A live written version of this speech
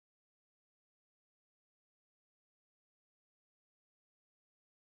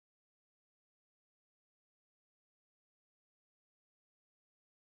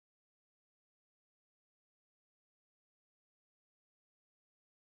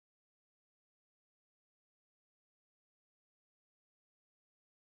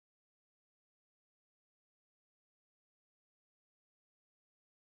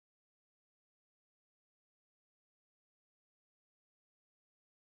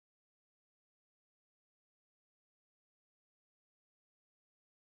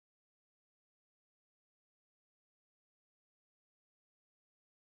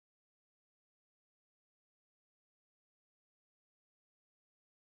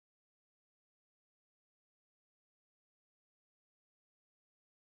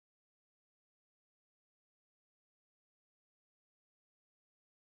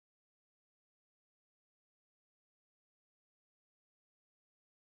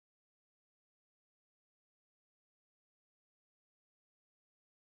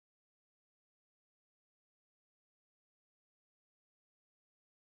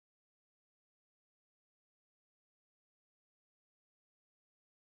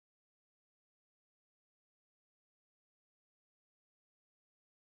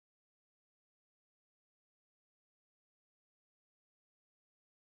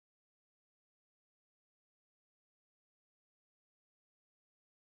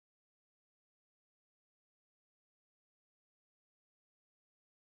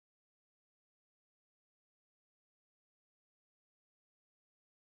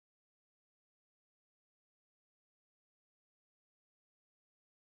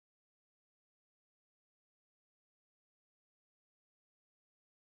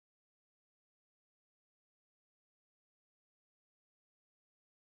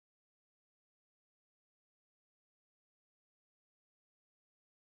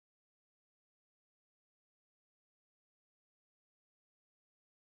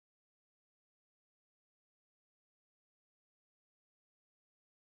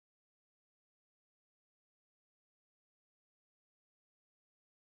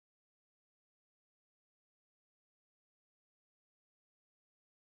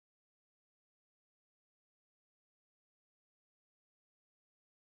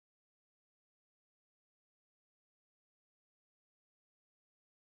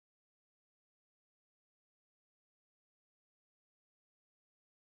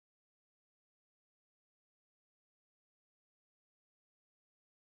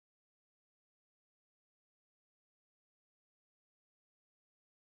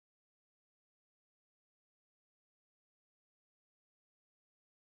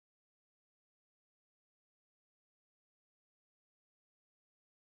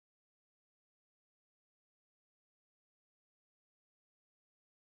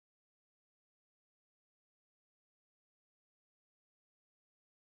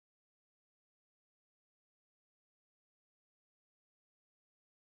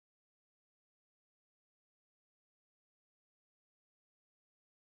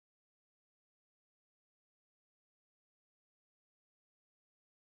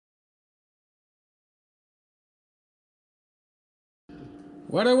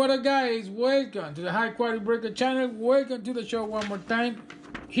What up, guys? Welcome to the High Quality Breaker channel. Welcome to the show one more time.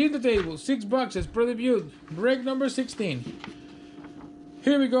 Here's the table, 6 boxes, pre-debut, break number 16.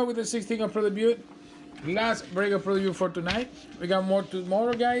 Here we go with the 16 of pre-debut. Last break of pre-debut for tonight. We got more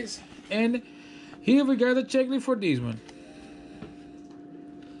tomorrow, guys. And here we got the checklist for this one.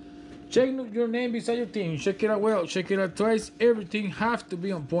 Check your name beside your team. Check it out well. Check it out twice. Everything has to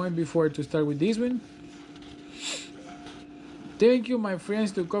be on point before to start with this one. Thank you, my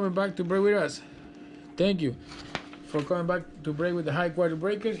friends, to coming back to break with us. Thank you for coming back to break with the High Quality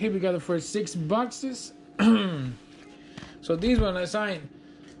Breakers. Here we got the first 6 boxes. So this one I signed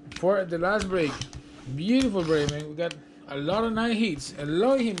for the last break. Beautiful break, man. We got a lot of nice hits.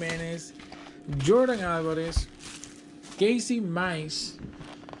 Eloy Jimenez, Jordan Alvarez, Casey Mize,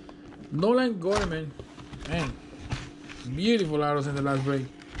 Nolan Gorman. Man, beautiful autos in the last break.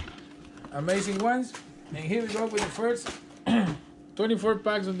 Amazing ones. And here we go with the first 24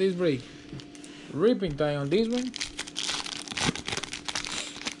 packs on this break. Ripping tie on this one.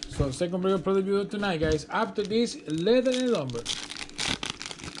 So second break of pre-debut tonight, guys. After this, leather and lumber.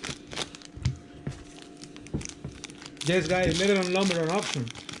 Yes, guys, leather and lumber are an option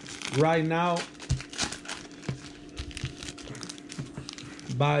right now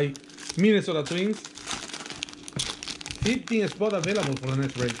by Minnesota Twins. 15 spots available for the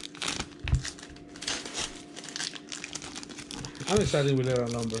next break. I'm excited with leather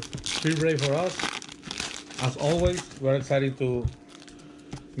and lumber. Free break for us. As always, we're excited to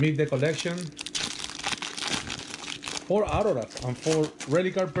meet the collection. 4 autographs and 4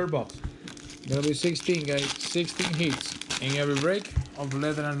 relic card per box. That'll be 16, guys. 16 hits in every break of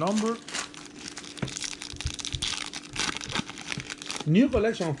leather and lumber. New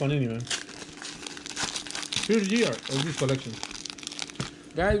collection of Panini, man. First year of this collection.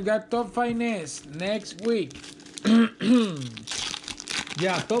 Guys, we got top finance next week.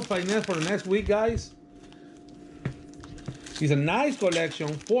 Yeah, top finance for the next week, guys. It's a nice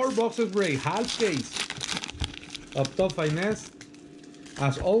collection. 4 boxes break, half case of top finance.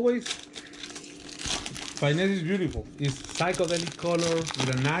 As always, finance is beautiful. It's psychedelic color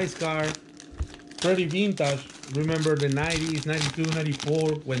with a nice card. Pretty vintage. Remember the 90s, 92,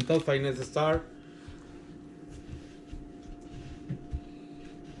 94 when top finance started.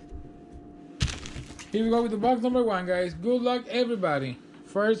 Here we go with the box number 1, guys. Good luck, everybody.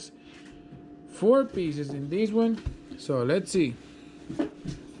 First 4 pieces in this one. So let's see.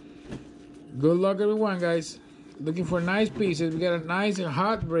 Good luck, everyone, guys. Looking for nice pieces. We got a nice and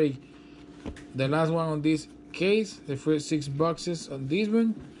hot break. The last one on this case. The first 6 boxes on this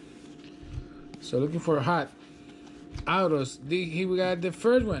one. So looking for hot autos. Here we got the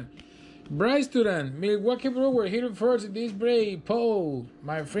first one. Bryce Duran, Milwaukee Brewer, hitting first in this break. Paul,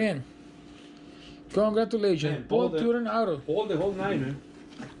 my friend. Congratulations. Paul Turan auto. Paul the whole 9, man.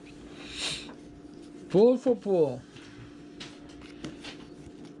 Pull for pull.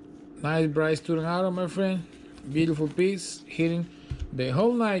 Nice Bryce Turan auto, my friend. Beautiful piece. Hitting the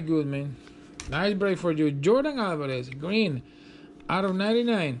whole 9 good, man. Nice break for you. Jordan Alvarez, green, out of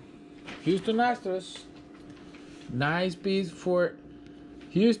 99. Houston Astros. Nice piece for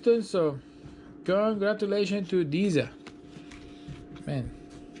Houston. So, congratulations to Diza. Man.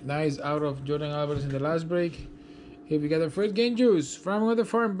 Nice out of Jordan Alvarez in the last break. Here we got the first game juice from another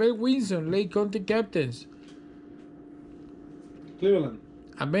farm. Bill Winston, Lake County Captains. Cleveland.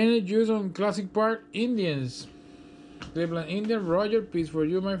 Abandoned juice on Classic Park Indians. Cleveland Indian. Roger, piece for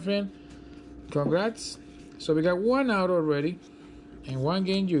you, my friend. Congrats. So we got 1 out already. And 1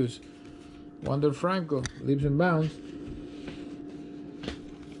 game juice. Wander Franco, leaps and bounds.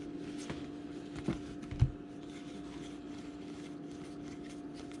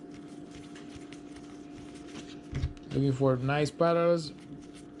 Looking for nice parallels.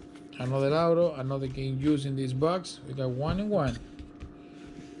 Another auto, another game used in this box. We got 1 and 1.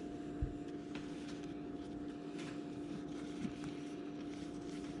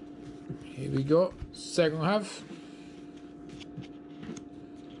 Here we go. Second half.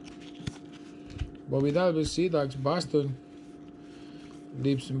 Bobby Dalvis, Sea Dogs, Boston.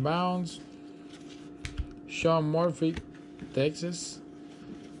 Leaps and bounds. Sean Murphy, Texas.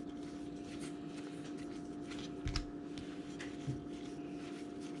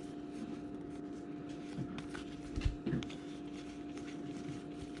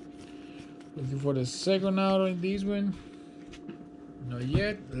 Looking for the second auto in this one. Not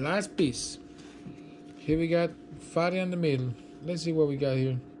yet. Last piece. Here we got Fatty in the middle. Let's see what we got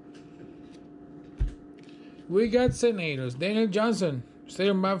here. We got Senators. Daniel Johnson.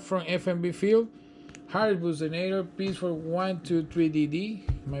 Stadium map from FMB Field. Harrisburg Senator. Piece for 123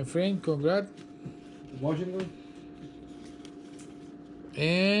 DD. My friend, congrats. Washington.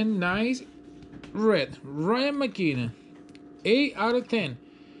 And nice red. Ryan McKinnon. 8 out of 10.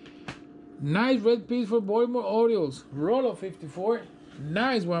 Nice red piece for Baltimore Orioles. Roll of 54.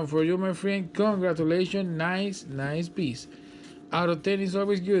 Nice one for you, my friend. Congratulations. Nice piece. Out of 10 is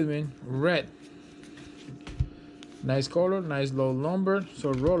always good, man. Red. Nice color. Nice low number.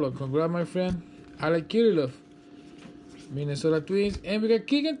 So, Rolo, congrats, my friend. Alec Kirillov. Minnesota Twins. And we got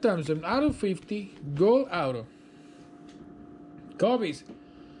Keegan Thompson. Out of 50. Gold auto. Cubbies.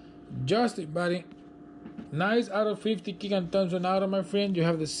 Justin, buddy. Nice out of 50. Keegan Thompson auto, my friend. You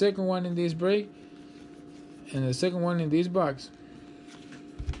have the second one in this break. And the second one in this box.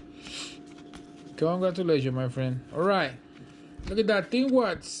 Congratulations, my friend. Alright. Look at that. Tim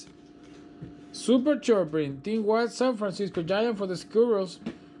Watts. Super chirping. Tim Watts, San Francisco Giant for the Squirrels.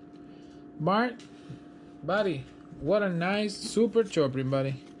 Bart. Buddy. What a nice super chirping,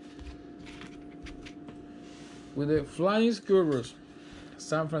 buddy. With the Flying Squirrels.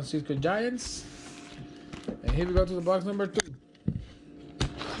 San Francisco Giants. And here we go to the box number 2.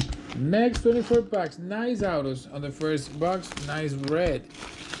 Next 24 packs. Nice autos on the first box. Nice red.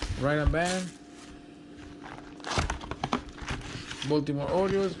 Right on band. Baltimore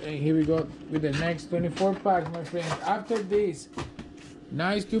Orioles. And here we go with the next 24 packs, my friends. After this,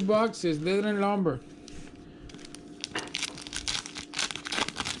 nice 2 boxes. Leather and lumber.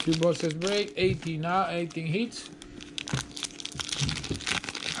 2 boxes break. 18 now. 18 hits.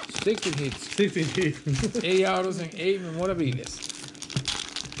 16 hits. 16 hits. 8 autos and 8 memorabilias.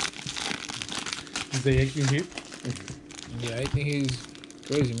 Is the 18 hit? Yeah, I think he's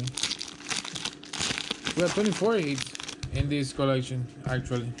crazy, man. We have 24 hits in this collection,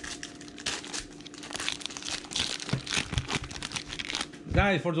 actually.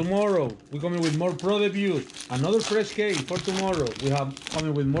 Guys, for tomorrow, we're coming with more Pro Debut. Another fresh case for tomorrow. We have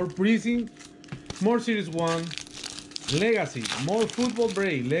coming with more Prism, more Series 1, Legacy, more football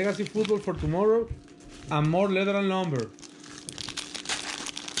break, Legacy football for tomorrow, and more leather and lumber.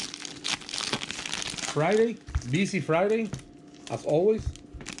 Friday, busy Friday, as always.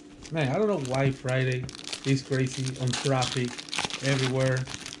 Man, I don't know why Friday is crazy on traffic everywhere.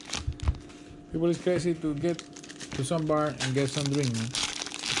 People is crazy to get to some bar and get some drink, man.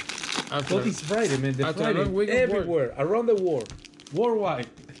 But it's Friday, man. The after a Friday long week of everywhere, around the world, worldwide.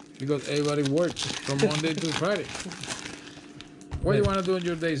 Because everybody works from Monday to Friday. What do you want to do on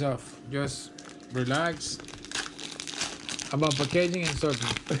your days off? Just relax. About packaging and soccer.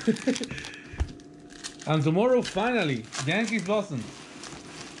 And tomorrow, finally, Yankees Boston.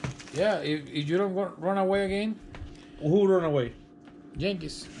 Yeah, if you don't run away again. Who run away?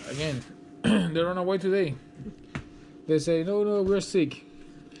 Yankees, again. They run away today. They say, no, we're sick.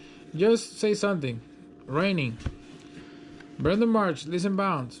 Just say something. Raining. Brandon March, listen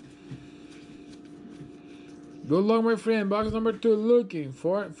bounds. Good luck, my friend. Box number 2, looking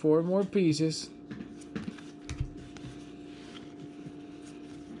for 4 more pieces.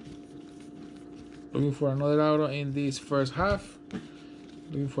 Looking for another auto in this first half.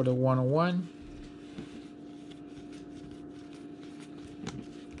 Looking for the 101.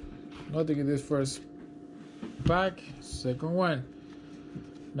 Nothing in this first pack. Second one.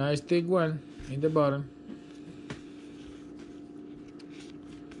 Nice thick one in the bottom.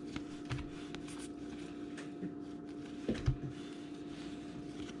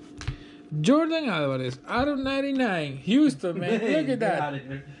 Jordan Alvarez, out of 99. Houston, man. Look at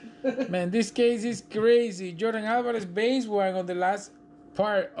that. Man, this case is crazy. Jordan Alvarez base one on the last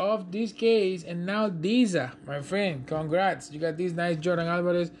part of this case. And now Diza, my friend. Congrats. You got this nice Jordan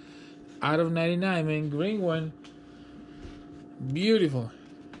Alvarez out of 99, man. Green one. Beautiful.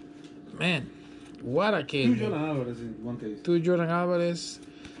 Man, what a case. 2 Jordan Alvarez in one case. 2 Jordan Alvarez.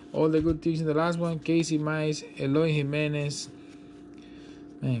 All the good things in the last one. Casey Mize, Eloy Jimenez.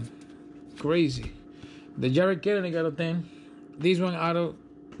 Man, crazy. The Jared Kelly out of 10. This one out of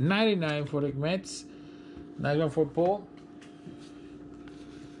 99 for the Mets. Nice one for Paul.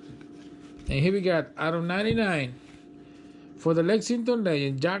 And here we got out of 99 for the Lexington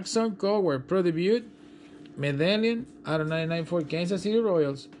legend, Jackson Coward, Pro Debut. Medallion out of 99 for Kansas City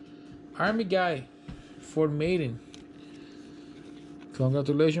Royals. Army guy for Maiden.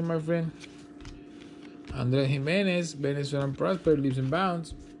 Congratulations, my friend. Andre Jimenez, Venezuelan prospect, lives in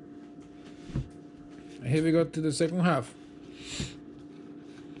bounds. And here we go to the second half.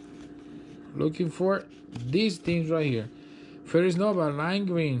 Looking for these teams right here. Ferris Nova, lime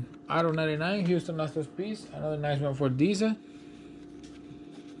green, out of 99. Houston Astros piece. Another nice one for Diza.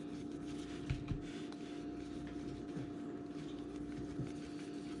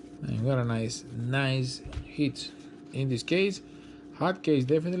 And what a nice hit in this case. Hot case,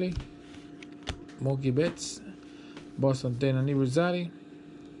 definitely. Mookie Betts, Boston 10 anniversary.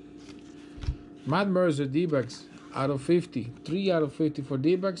 Matt Mercer, D-backs, out of 50. 3 out of 50 for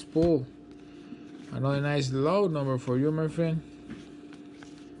D-backs. Pull. Another nice low number for you, my friend.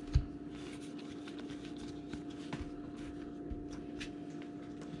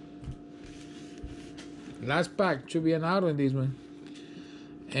 Last pack should be an auto in this one.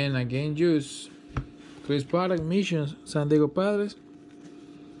 And again, juice. Chris Paddock, Missions, San Diego Padres.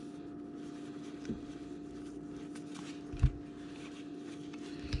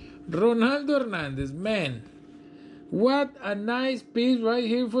 Ronaldo Hernandez, man. What a nice piece right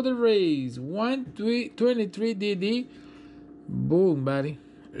here for the Rays. 123 DD. Boom, buddy.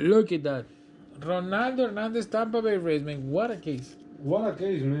 Look at that. Ronaldo Hernandez, Tampa Bay Rays, man. What a case. What a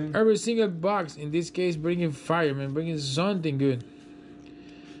case, man. Every single box in this case bringing fire, man. Bringing something good.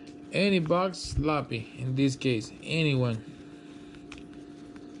 Any box sloppy in this case. Anyone.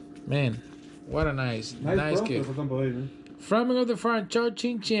 Man, what a nice case. For Tampa Bay, man. Framing of the farm, Chow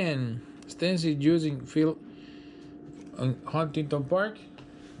Ching Chen. Extensive using field on Huntington Park.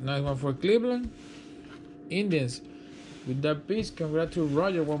 Nice one for Cleveland. Indians. With that piece, congrats to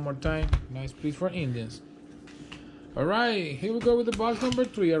Roger one more time. Nice piece for Indians. Alright, here we go with the box number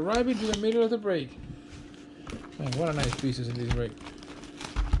 3. Arriving to the middle of the break. Man, what a nice pieces in this break.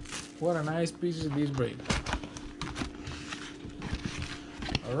 What a nice pieces in this break.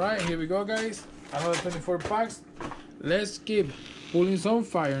 Alright, here we go, guys. Another 24 packs. Let's keep pulling some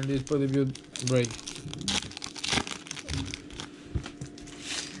fire in this preview break.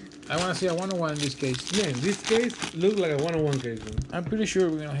 I want to see a 101 in this case. Man, this case looks like a 101 case, man. I'm pretty sure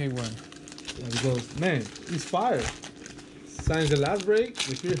we're going to hit one. Yeah, because, man, it's fire. Since the last break,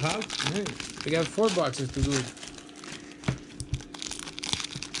 we still have, man. We got 4 boxes to do it.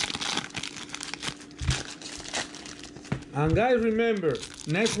 And guys, remember,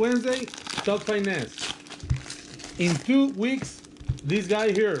 next Wednesday, Top Finance. In 2 weeks, this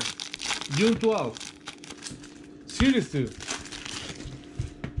guy here, June 12th, Series 2.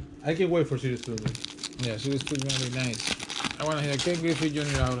 I can't wait for Series 2, man. Yeah, Series 2 is going to be nice. I want to hit a Ken Griffey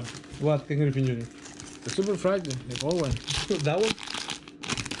Jr. out. What, Ken Griffin Jr.? The Super Fractal, the gold one. That one?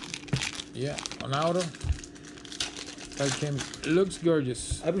 Yeah, on auto. That came, looks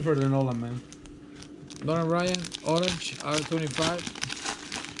gorgeous. I prefer the Nolan, man. Nolan Ryan, orange, R25.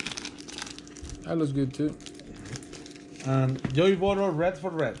 That looks good too. And Joey Votto, red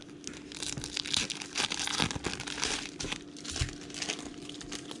for red.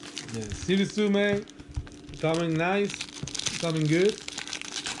 Yeah, Series 2, man. Coming nice. Coming good.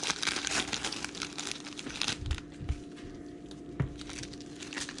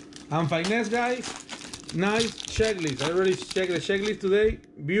 And finesse, guys. Nice checklist. I already checked the checklist today.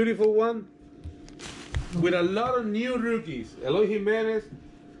 Beautiful one. With a lot of new rookies. Eloy Jimenez,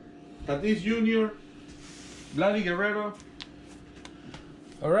 Tatis Jr., Vladdy Guerrero.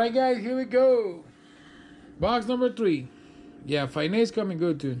 Alright guys, here we go. Box number 3. Yeah, finance coming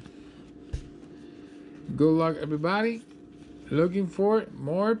good too. Good luck everybody. Looking for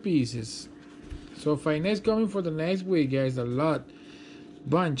more pieces. So finance coming for the next week, guys. A lot.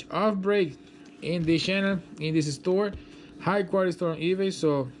 Bunch of breaks in this channel, in this store. High quality store on eBay.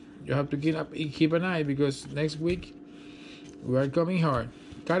 So you have to keep an eye because next week we are coming hard.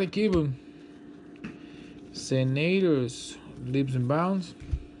 Kari Kibun. Senators. Leaps and bounds.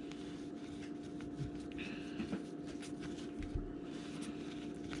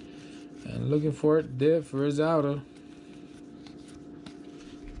 And looking for the first auto.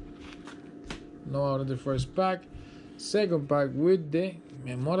 No out of the first pack. Second pack with the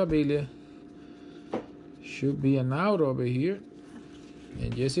memorabilia. Should be an auto over here.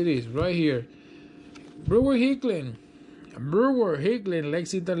 And yes, it is right here. Brewer Hicklin,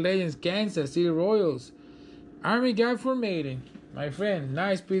 Lexington Legends, Kansas City Royals. Army guy for mating. My friend,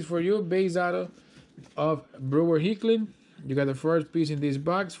 nice piece for you. Base auto of Brewer Hicklin. You got the first piece in this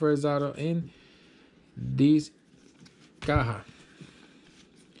box. First auto in this caja.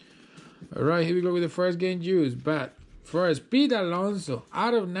 Alright, here we go with the first game juice. But first, Pete Alonso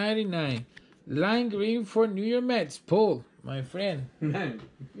out of 99. Lime green for New York Mets. Pull, my friend. Man.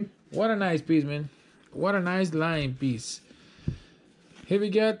 What a nice piece, man. What a nice line piece. Here we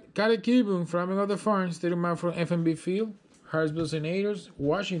got Kari Kibun, Framing of the Farm, steering out from FMB Field. Hartsville Senators,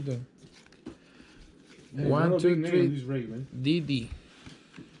 Washington. Man, 1, 2, 3. DD.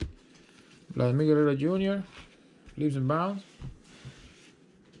 Vladimir Guerrero Jr. Leaves and bounds.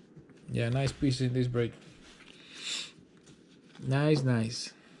 Yeah, nice piece in this break. Nice,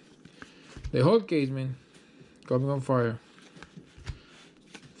 nice. The whole case, man, coming on fire.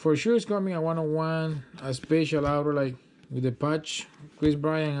 For sure, it's coming a 101, a special auto like with the patch. Chris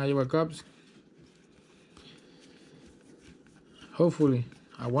Bryant, Iowa Cubs. Hopefully,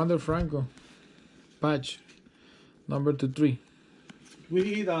 a Wander Franco. patch. Number 2-3. We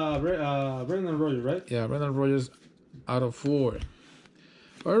hit Brendan Rodgers, right? Yeah, Brendan Rodgers out of 4.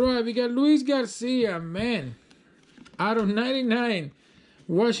 All right, we got Luis Garcia, man. Out of 99.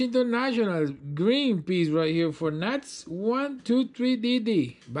 Washington Nationals. Green piece right here for Nats. 1-2-3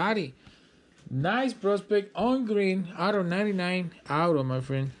 DD. Body. Nice prospect on green. Out of 99. Out of, my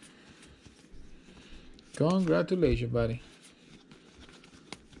friend. Congratulations, buddy.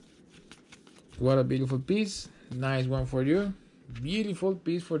 What a beautiful piece. Nice one for you. Beautiful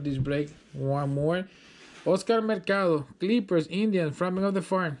piece for this break. One more. Oscar Mercado. Clippers, Indians, framing of the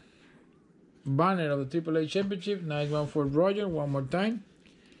farm. Banner of the AAA Championship. Nice one for Roger. One more time.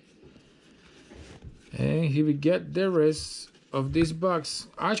 And here we get the rest of this box.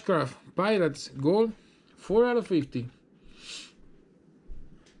 Ashcraft, Pirates, gold. 4 out of 50.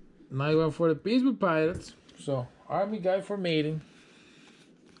 Nice one for the Pittsburgh Pirates. So, Army guy for mating.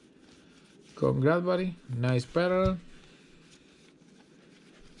 Congrats, buddy. Nice parallel.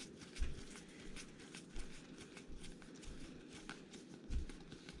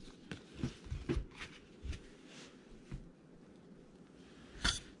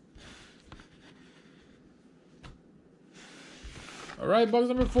 All right, box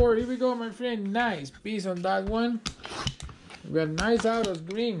number 4. Here we go, my friend. Nice piece on that one. We got nice autos,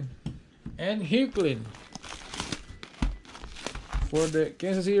 green and Hicklin for the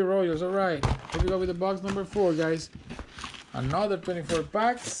Kansas City Royals. All right, here we go with the box number 4, guys. Another 24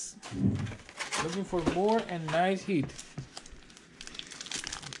 packs. Looking for more and nice heat.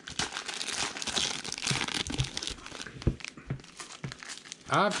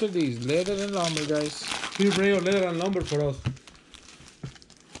 After these, leather and lumber, guys. Please bring your leather and lumber for us.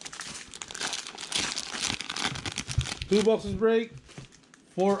 2 boxes break,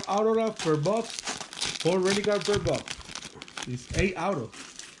 4 autograph per box, 4 relic card per box. It's 8 auto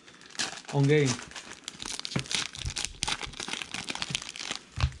on game.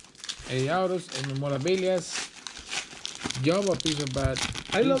 8 autos and memorabilias. Job a piece of bat.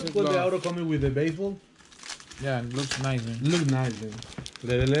 I love when the auto coming with the baseball. Yeah, it looks nice, man. Look nice, man.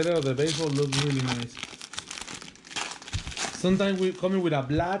 The leather of the baseball looks really nice. Sometimes we coming with a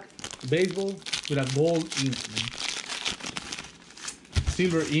black baseball with a gold ink, man.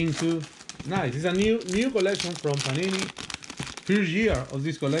 Silver ink too. Nice. It's a new collection from Panini. First year of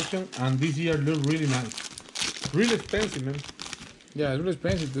this collection, and this year looks really nice. Really expensive, man. Yeah, it's really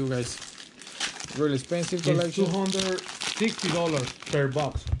expensive too, guys. Really expensive collection. It's $260 per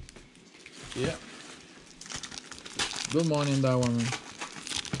box. Yeah. Good money in that one, man.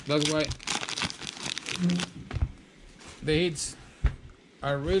 That's why the hits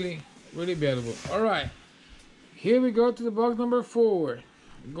are really, really valuable. All right. Here we go to the box number 4.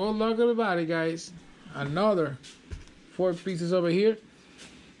 Good luck, everybody, guys. Another 4 pieces over here.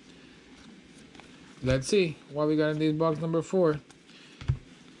 Let's see what we got in this box number 4.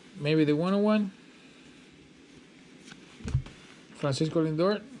 Maybe the 101. Francisco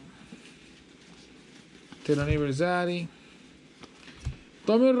Lindor. Teloni Versati.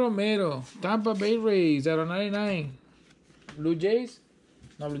 Tommy Romero. Tampa Bay Rays out of 99. Blue Jays.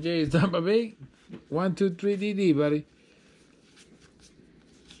 No, Blue Jays. Tampa Bay. 1-2-3 DD, buddy.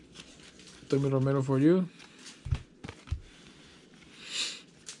 Tommy Romero for you.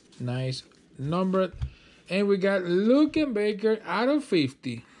 Nice. Numbered. And we got Luke and Baker out of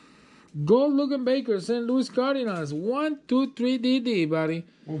 50. Gold Luke and Baker, St. Louis Cardinals. 1-2-3 DD, buddy.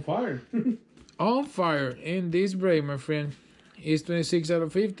 On fire. On fire in this break, my friend. It's 26 out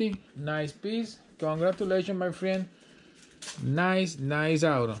of 50. Nice piece. Congratulations, my friend. Nice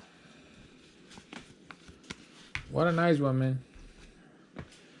auto. What a nice one, man.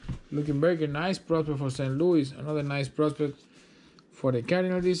 Looking Baker, nice prospect for St. Louis. Another nice prospect for the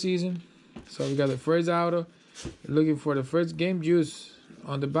Cardinals this season. So we got the first auto. Looking for the first game juice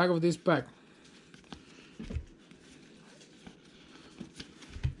on the back of this pack.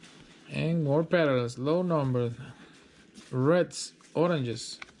 And more parallels, low numbers, reds,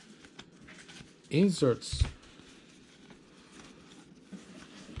 oranges, inserts.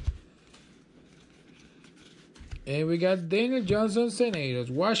 And we got Daniel Johnson Senators,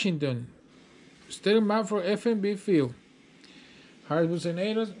 Washington. Still map for FNB Field. Harrisburg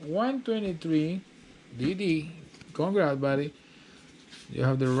Senators, 123 DD. Congrats, buddy. You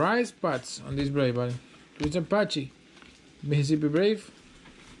have the right spots on this Brave, buddy. Christian Pachi, Mississippi Brave.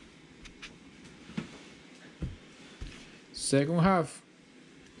 Second half.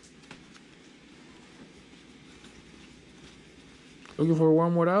 Looking for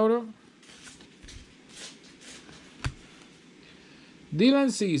one more auto.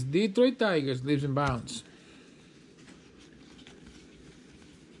 Dylan Cease, Detroit Tigers, lives in bounds.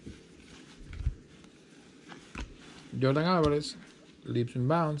 Jordan Alvarez, leaps and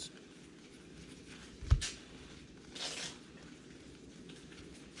bounds.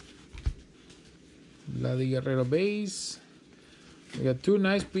 Vladdy Guerrero base. We got two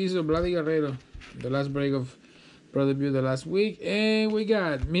nice pieces of Vladdy Guerrero. The last break of Pro Debut the last week. And we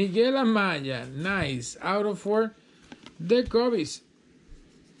got Miguel Amaya. Nice. Out of 4. The Cubbies.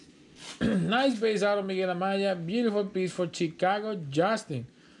 Nice base out of Miguel Amaya. Beautiful piece for Chicago. Justin.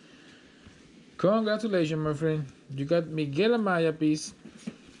 Congratulations, my friend. You got Miguel Amaya piece.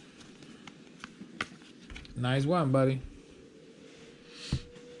 Nice one, buddy.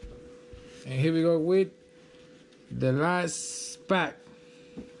 And here we go with the last pack.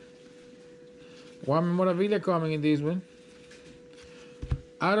 One memorabilia coming in this one.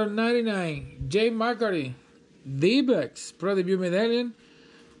 Out of 99, Jay McCarty. D-Backs Pro Debut Medallion.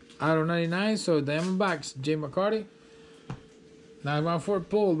 Out of 99, so Diamondbacks, Jay McCarty. Nice one for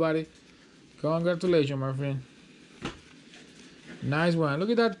Paul, buddy. Congratulations, my friend. Nice one.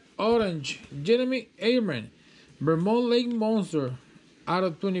 Look at that orange. Jeremy Airman. Vermont Lake Monster. Out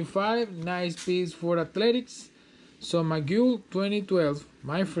of 25. Nice piece for Athletics. So McGill 2012.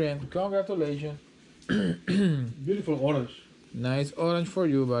 My friend. Congratulations. Beautiful orange. Nice orange for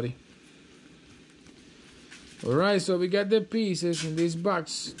you, buddy. Alright, so we got the pieces in this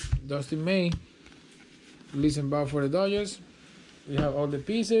box. Dustin May. Listen back for the Dodgers. We have all the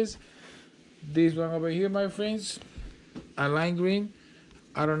pieces. This one over here, my friends. A lime green.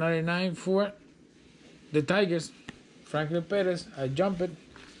 Out of 99 for the Tigers. Franklin Perez. I jumped it.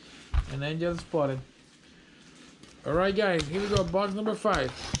 And Angel spotted. Alright, guys. Here we go. Box number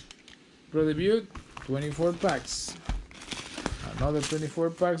 5. Pro Debut. 24 packs. Another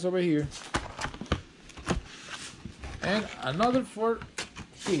 24 packs over here. And another 4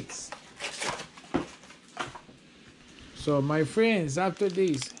 hits. So my friends, after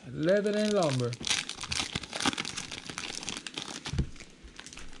this, leather and lumber.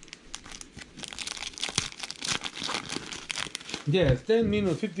 Yes, 10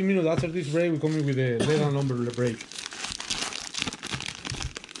 minutes, 15 minutes after this break, we're coming with the leather and lumber break.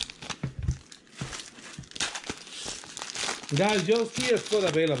 Guys, just here spot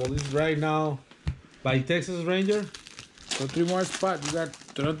available. This is right now by Texas Ranger. So 3 more spots. You got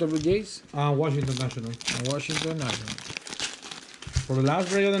Toronto Blue Jays and Washington National. and Washington National. For the last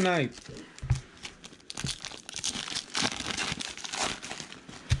break of the night.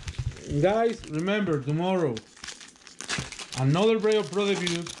 Guys, remember tomorrow another break of Pro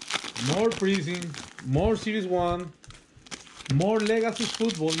Debut, more Prism, more Series 1, more Legacy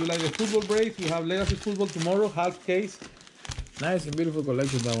Football. You like the football breaks? We have Legacy Football tomorrow, half case. Nice and beautiful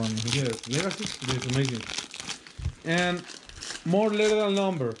collection, that one. Yes, Legacy, it's amazing. And more leather and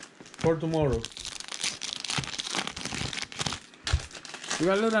lumber for tomorrow. You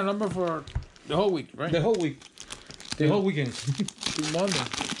got leather and lumber for the whole week, right? The whole week. The whole weekend. Till Monday.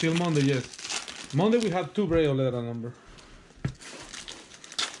 Till Monday, yes. Monday we have 2 break of leather and lumber.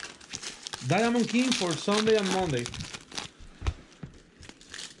 Diamond King for Sunday and Monday.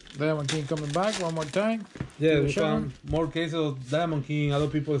 Diamond King coming back one more time. Yeah, we found more cases of Diamond King. Other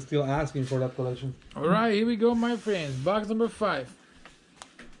people are still asking for that collection. Alright, here we go, my friends. Box number 5.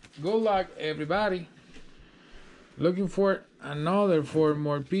 Good luck, everybody. Looking for another 4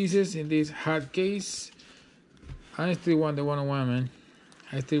 more pieces in this hot case. I still want the 101, man.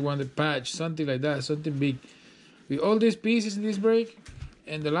 I still want the patch, something like that, something big. With all these pieces in this break,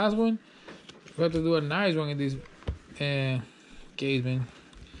 and the last one, we have to do a nice one in this case, man.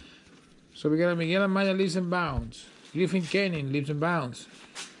 So we got Miguel Amaya leaps and bounds. Griffin Canning leaps and bounds.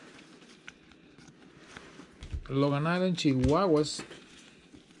 Logan Island Chihuahuas.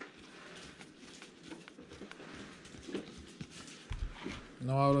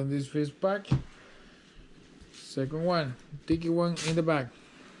 No out on this first pack. Second one. Tiki one in the back.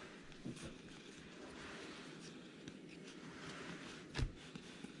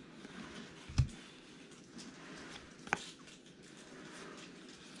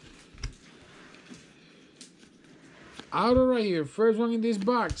 Out right here. First one in this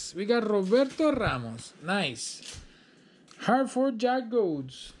box. We got Roberto Ramos. Nice. Hartford Jack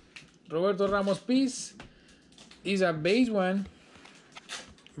Goats. Roberto Ramos piece is a base one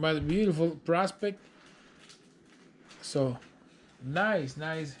by the beautiful prospect. So nice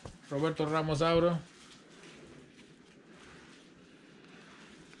Roberto Ramos auto.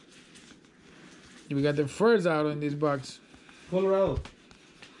 We got the first auto in this box. Colorado.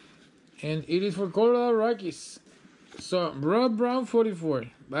 And it is for Colorado Rockies. So Rob Brown 44,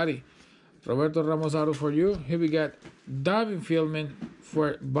 buddy. Roberto Ramos auto for you. Here we got Davin Fieldman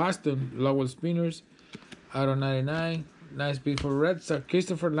for Boston Lowell Spinners out of 99. Nice pick for Red Sox.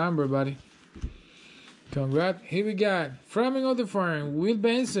 Christopher Lambert, buddy. Congrats. Here we got Framing of the Farm, Will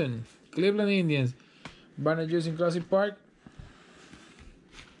Benson, Cleveland Indians. Banner Juice in Classic Park.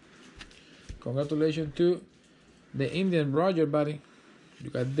 Congratulations to the Indian Roger, buddy. You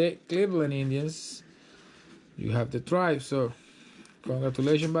got the Cleveland Indians. You have the Tribe, so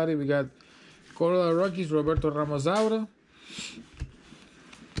congratulations, buddy. We got Colorado Rockies, Roberto Ramos-Aura.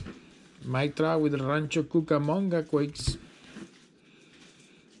 Mike Trout with the Rancho Cucamonga Quakes.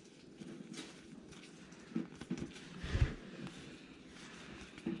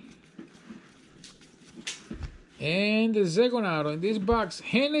 And the second auto in this box,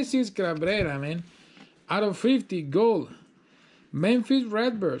 Genesis Cabrera, man. Out of 50, gold. Memphis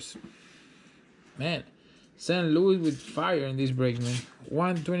Redbirds. Man, St. Louis with fire in this break, man.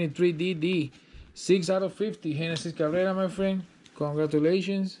 123 DD. 6 out of 50. Genesis Cabrera, my friend.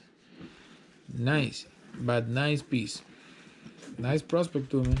 Congratulations. Nice, but nice piece. Nice prospect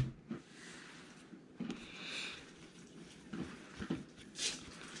too, man.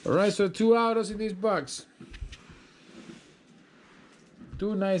 Alright, so 2 autos in this box.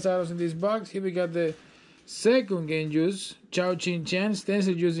 2 nice autos in this box. Here we got the second game juice. Chow Chin Chan,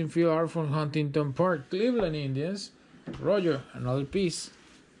 stencil juice in field art from Huntington Park, Cleveland Indians. Roger, another piece.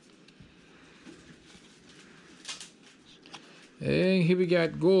 And here we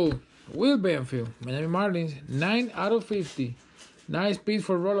got gold. Will Benfield, Miami Marlins, 9 out of 50. Nice piece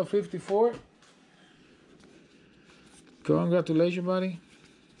for roll of 54. Congratulations, buddy.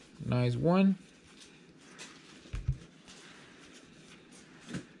 Nice one.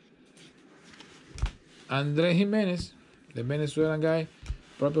 Andre Jimenez, the Venezuelan guy,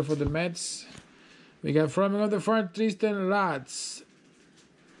 proper for the Mets. We got Framing of the Farm, Tristan Lotz.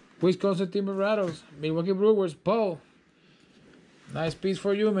 Wisconsin Timberwolves, Milwaukee Brewers, Paul. Nice piece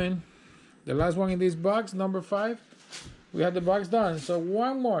for you, man. The last one in this box, number 5. We had the box done. So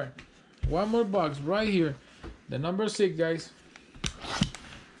one more box right here. The number 6, guys.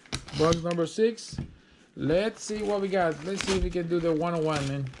 Box number 6. Let's see what we got. Let's see if we can do the 101,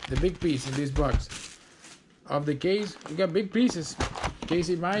 man. The big piece in this box. Of the case, we got big pieces.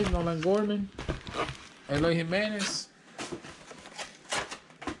 Casey Mize, Nolan Gorman, Eloy Jimenez,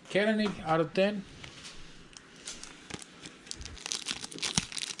 Kelenic out of 10.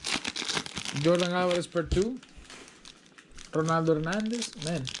 Jordan Alvarez per 2. Ronaldo Hernandez.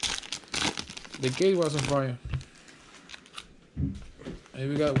 Man, the case was on fire. And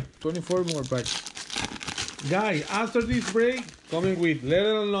we got 24 more packs. Guys, after this break, coming with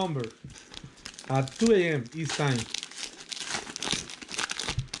letter and number at 2 a.m. East time.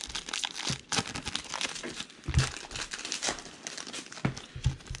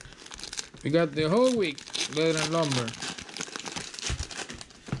 We got the whole week, leather and lumber.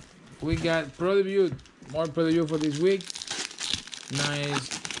 We got Pro Debut, more Pro Debut for this week. Nice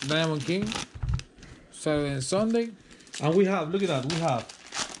Diamond King, Saturday and Sunday. And we have, look at that, we have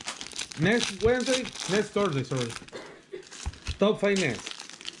next Thursday, sorry. Top Finance.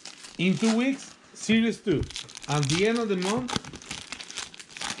 In 2 weeks, Series 2. At the end of the month,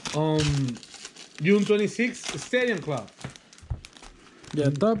 June 26th, Stadium Club. Yeah,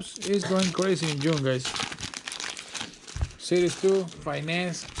 Tops is going crazy in June, guys. Series 2,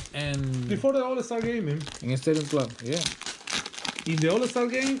 Finance, and before the All-Star game, man. In Stadium Club, yeah. In the All-Star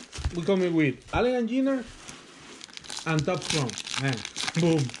game, we're coming with Allen and Giner and Top Strong. Man,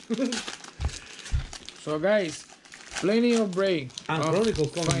 boom. So, guys, plenty of break. And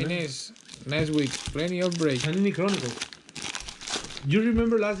Chronicles coming, Finance next week. Plenty of break. Panini Chronicles. You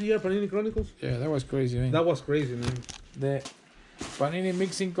remember last year Panini Chronicles? Yeah, that was crazy, man. That was crazy, man. The Panini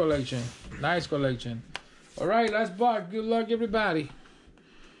Mixing Collection. Nice collection. Alright, last box. Good luck, everybody.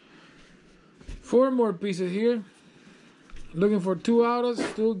 4 more pieces here. Looking for 2 autos,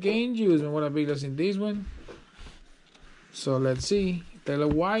 2 game juice. And what a big loss in this one. So let's see. Taylor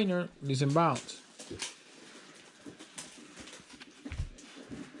Weiner, listen bounce.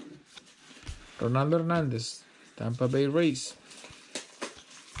 Ronaldo Hernandez, Tampa Bay Rays.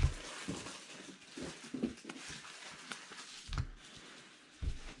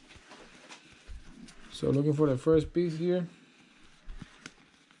 So looking for the first piece here.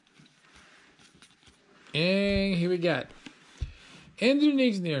 And here we got Andrew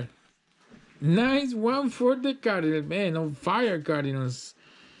Nixner. Nice one for the Cardinals. Man, on fire Cardinals.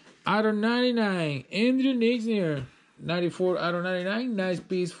 Out of 99. Andrew Nixner. 94 out of 99. Nice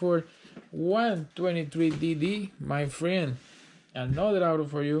piece for 123 DD. My friend. Another auto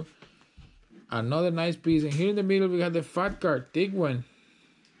for you. Another nice piece. And here in the middle we got the fat card. Thick one.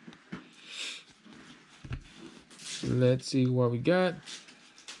 Let's see what we got.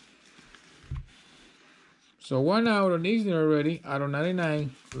 So 1 out of Nixner already. Out of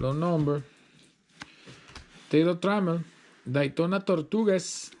 99. Low number. Taylor Trammell, Daytona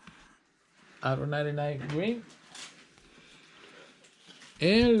Tortugas, out of 99 green.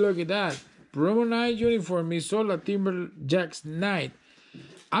 And look at that. Promo Night uniform, Minnesota Timberjacks Knight,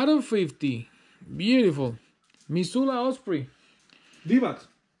 out of 50. Beautiful. Missoula Osprey. D-backs.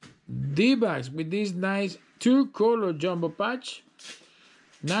 D-backs with this nice 2-color jumbo patch.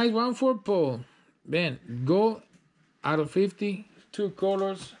 Nice one for Paul. Man, gold out of 50. 2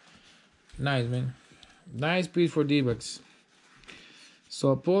 colors. Nice, man. Nice piece for D-backs.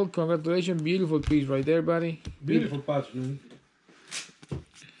 So, Paul, congratulations. Beautiful piece right there, buddy. Beautiful patch, man.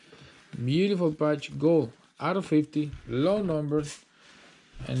 Beautiful patch. Gold out of 50. Low numbers.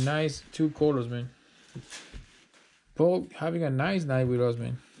 And nice 2 colors, man. Paul having a nice night with us,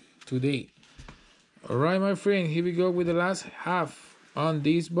 man, today. All right, my friend, here we go with the last half on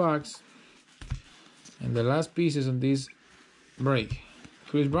this box and the last pieces on this break.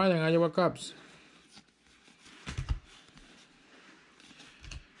 Chris Bryant, Iowa Cubs.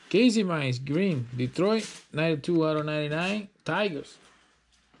 Casey Mize, green, Detroit, 92 out of 99. Tigers,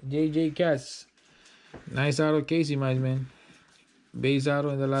 JJ Katz. Nice auto, Casey Mize, man. Base auto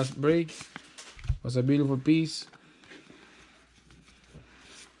in the last break. Was a beautiful piece.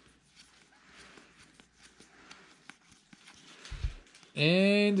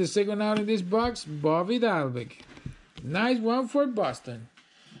 And the second out in this box, Bobby Dalbec. Nice one for Boston.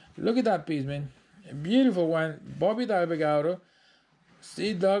 Look at that piece, man. A beautiful one. Bobby Dalbec auto.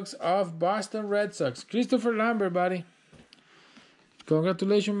 Sea Dogs of Boston Red Sox. Christopher Lambert, buddy.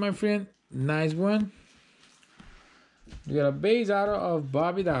 Congratulations, my friend. Nice one. You got a base auto of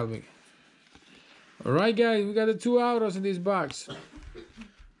Bobby Dalbec. All right, guys. We got the 2 autos in this box.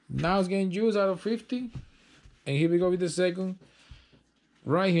 Now it's getting juice out of 50. And here we go with the second.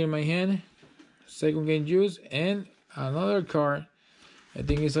 Right here in my hand, second game juice, and another card. I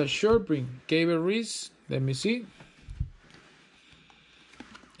think it's a short print. Cable Reese. Let me see.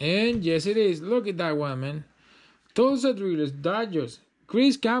 And yes, it is. Look at that one, man. Tulsa Drillers, Dodgers.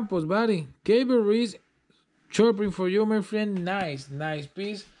 Chris Campos, buddy. Cable Reese. Short print for you, my friend. Nice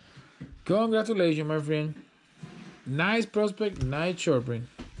piece. Congratulations, my friend. Nice prospect, nice short print.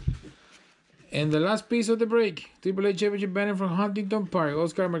 And the last piece of the break, Triple A Championship banner from Huntington Park,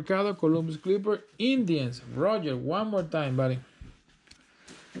 Oscar Mercado, Columbus Clipper, Indians. Roger, one more time, buddy.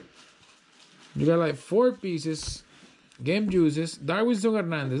 You got like 4 pieces, game juices. Darwinson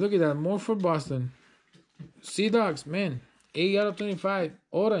Hernandez, look at that, more for Boston. Sea Dogs, man, 8 out of 25,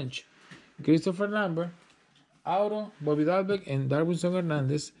 orange. Christopher Lambert, auto, Bobby Dalbec, and Darwinson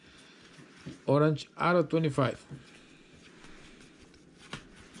Hernandez, orange out of 25.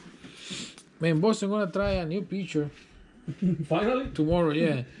 Man, Boston gonna try a new pitcher. Finally? Tomorrow,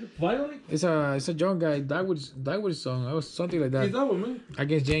 yeah. Finally? It's a young guy, Dagwood song. I was something like that. Is that one, man?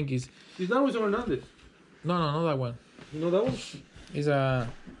 Against Yankees. Is that one Hernandez? No, not that one. You know that one? He's a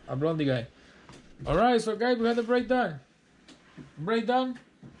blondie guy. Alright, so guys, we had the breakdown.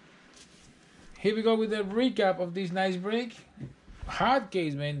 Here we go with the recap of this nice break. Hot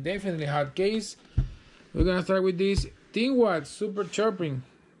case, man. Definitely hot case. We're gonna start with this Team Watts Super Chirping.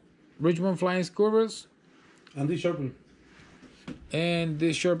 Richmond Flying Squirrels. And this sharpening. And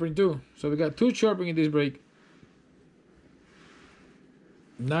this sharpening too. So we got 2 sharpening in this break.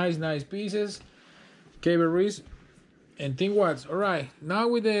 Nice pieces. Cable Reese and Team Watts. Alright, now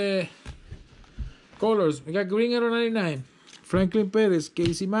with the colors. We got green out of 99. Franklin Perez,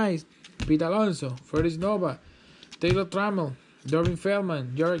 Casey Mize, Pete Alonso, Ferris Nova, Taylor Trammell, Darvin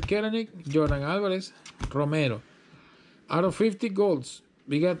Feldman, Jared Kelenic, Jordan Alvarez, Romero. Out of 50 golds,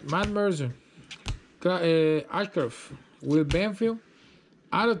 we got Matt Mercer, Ashcroft, Will Banfield.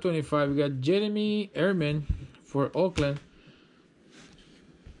 Out of 25, we got Jeremy Ehrman for Oakland.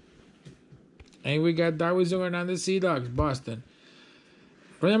 And we got Darwinson Hernandez, Sea Dogs, Boston.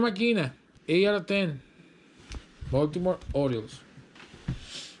 Brian McKenna, 8 out of 10, Baltimore Orioles.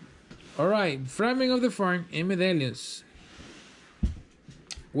 Alright, framing of the farm and medallions.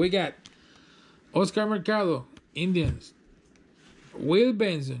 We got Oscar Mercado, Indians. Will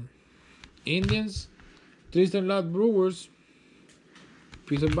Benson, Indians. Tristan Lott, Brewers.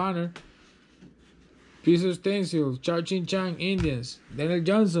 Piece of banner. Piece of stencil, Chao Chin Chang, Indians. Daniel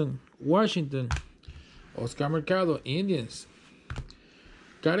Johnson, Washington. Oscar Mercado, Indians.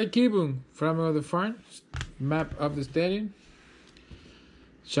 Gary Kibun, framing of the farm. Map of the stadium.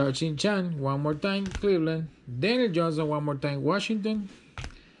 Chao Chin Chang, one more time, Cleveland. Daniel Johnson, one more time, Washington.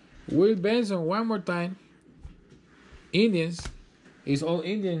 Will Benson, one more time, Indians. It's all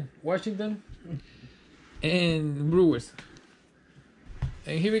Indian, Washington. And Brewers.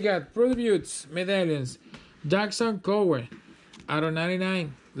 And here we got Pro Debuts, medallions. Jackson Cowher, out of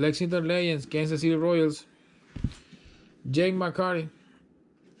 99. Lexington Legends, Kansas City Royals. Jake McCarty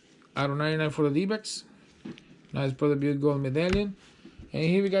out of 99 for the D-backs. Nice Pro Debut gold medallion. And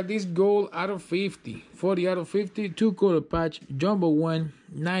here we got this gold out of 50. 40 out of 50. 2-color patch. Jumbo one.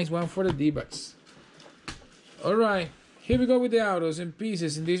 Nice one for the D-backs. Alright. Here we go with the autos and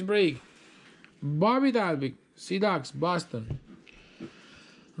pieces in this break. Bobby Dalvik, Sea Dogs, Boston.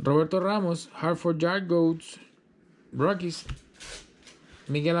 Roberto Ramos, Hartford Yard Goats, Rockies.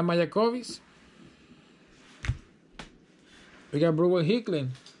 Miguel Amaya Covis. We got Brewell Hicklin,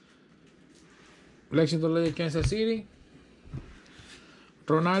 Lexington Lady, Kansas City.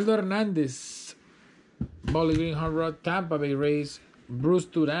 Ronaldo Hernandez, Bowling Green Hard Rock, Tampa Bay Rays. Bruce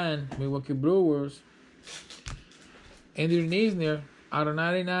Duran, Milwaukee Brewers. Andrew Nisner, out of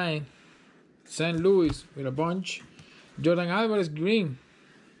 99, St. Louis with a bunch. Jordan Alvarez Green,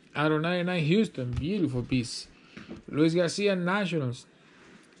 out of 99, Houston, beautiful piece. Luis Garcia Nationals,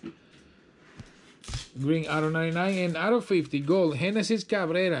 Green out of 99, and out of 50, gold, Genesis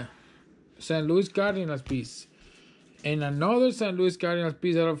Cabrera, St. Louis Cardinals piece. And another St. Louis Cardinals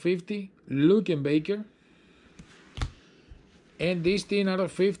piece out of 50, Luken Baker. And this thing out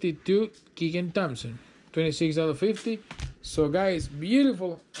of 52, Keegan Thompson. 26 out of 50. So guys,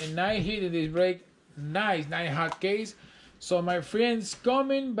 beautiful and nice hit in this break. Nice hot case. So my friends,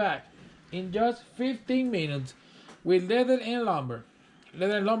 coming back in just 15 minutes with Leather and Lumber.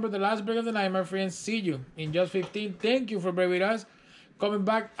 Leather and Lumber, the last break of the night, my friends. See you in just 15. Thank you for being with us. Coming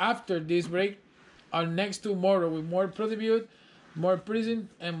back after this break on next tomorrow with more Pro Debut, more Prison,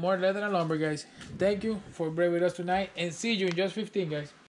 and more Leather and Lumber, guys. Thank you for being with us tonight, and see you in just 15, guys.